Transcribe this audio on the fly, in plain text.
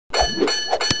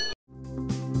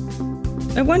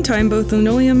At one time, both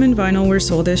linoleum and vinyl were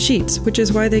sold as sheets, which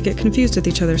is why they get confused with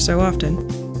each other so often.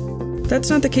 That's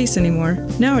not the case anymore.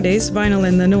 Nowadays, vinyl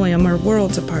and linoleum are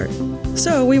worlds apart.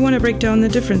 So we want to break down the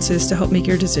differences to help make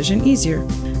your decision easier.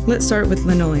 Let's start with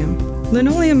linoleum.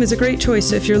 Linoleum is a great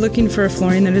choice if you're looking for a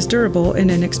flooring that is durable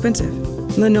and inexpensive.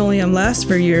 Linoleum lasts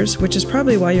for years, which is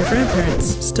probably why your grandparents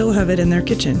still have it in their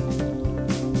kitchen.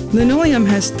 Linoleum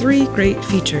has 3 great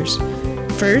features.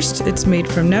 First, it's made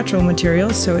from natural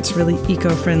materials, so it's really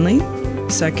eco-friendly.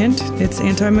 Second, it's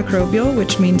antimicrobial,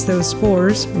 which means those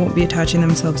spores won't be attaching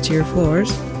themselves to your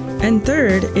floors. And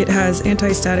third, it has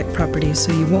anti-static properties,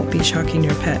 so you won't be shocking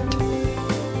your pet.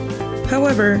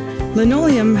 However,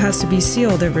 linoleum has to be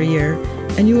sealed every year,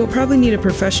 and you will probably need a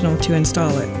professional to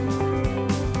install it.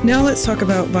 Now let's talk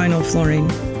about vinyl flooring.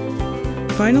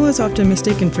 Vinyl is often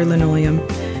mistaken for linoleum,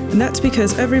 and that's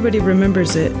because everybody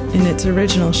remembers it in its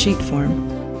original sheet form.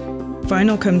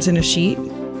 Vinyl comes in a sheet,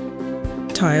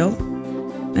 tile,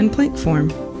 and plank form.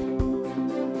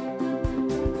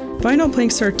 Vinyl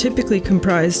planks are typically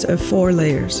comprised of 4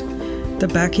 layers. The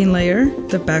backing layer,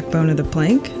 the backbone of the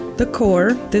plank, the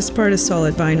core, this part is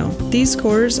solid vinyl. These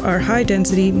cores are high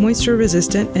density, moisture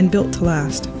resistant, and built to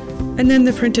last. And then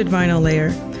the printed vinyl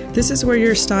layer. This is where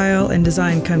your style and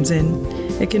design comes in.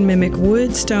 It can mimic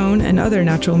wood, stone, and other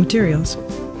natural materials.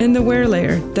 And the wear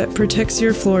layer that protects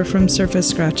your floor from surface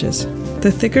scratches.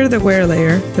 The thicker the wear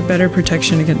layer, the better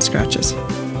protection against scratches.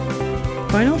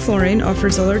 Vinyl flooring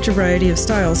offers a larger variety of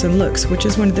styles and looks, which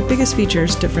is one of the biggest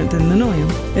features different than linoleum.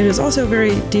 It is also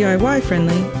very DIY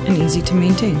friendly and easy to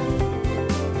maintain.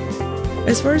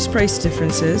 As far as price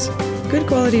differences, good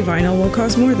quality vinyl will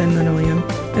cost more than linoleum,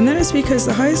 and that is because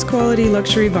the highest quality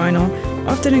luxury vinyl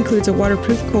often includes a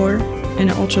waterproof core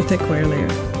and an ultra-thick wear layer.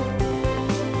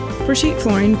 For sheet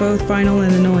flooring, both vinyl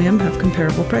and linoleum have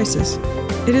comparable prices.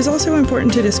 It is also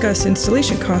important to discuss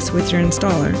installation costs with your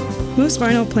installer. Most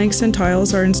vinyl planks and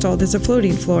tiles are installed as a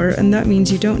floating floor, and that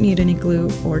means you don't need any glue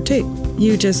or tape.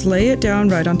 You just lay it down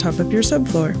right on top of your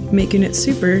subfloor, making it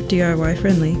super DIY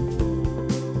friendly.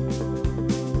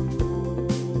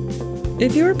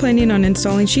 If you are planning on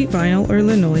installing sheet vinyl or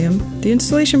linoleum, the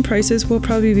installation prices will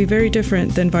probably be very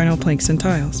different than vinyl planks and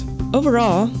tiles.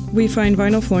 Overall, we find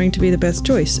vinyl flooring to be the best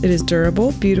choice. It is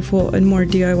durable, beautiful, and more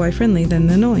DIY friendly than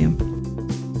linoleum.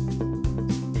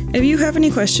 If you have any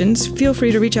questions, feel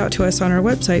free to reach out to us on our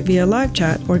website via live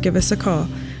chat or give us a call.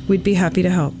 We'd be happy to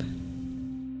help.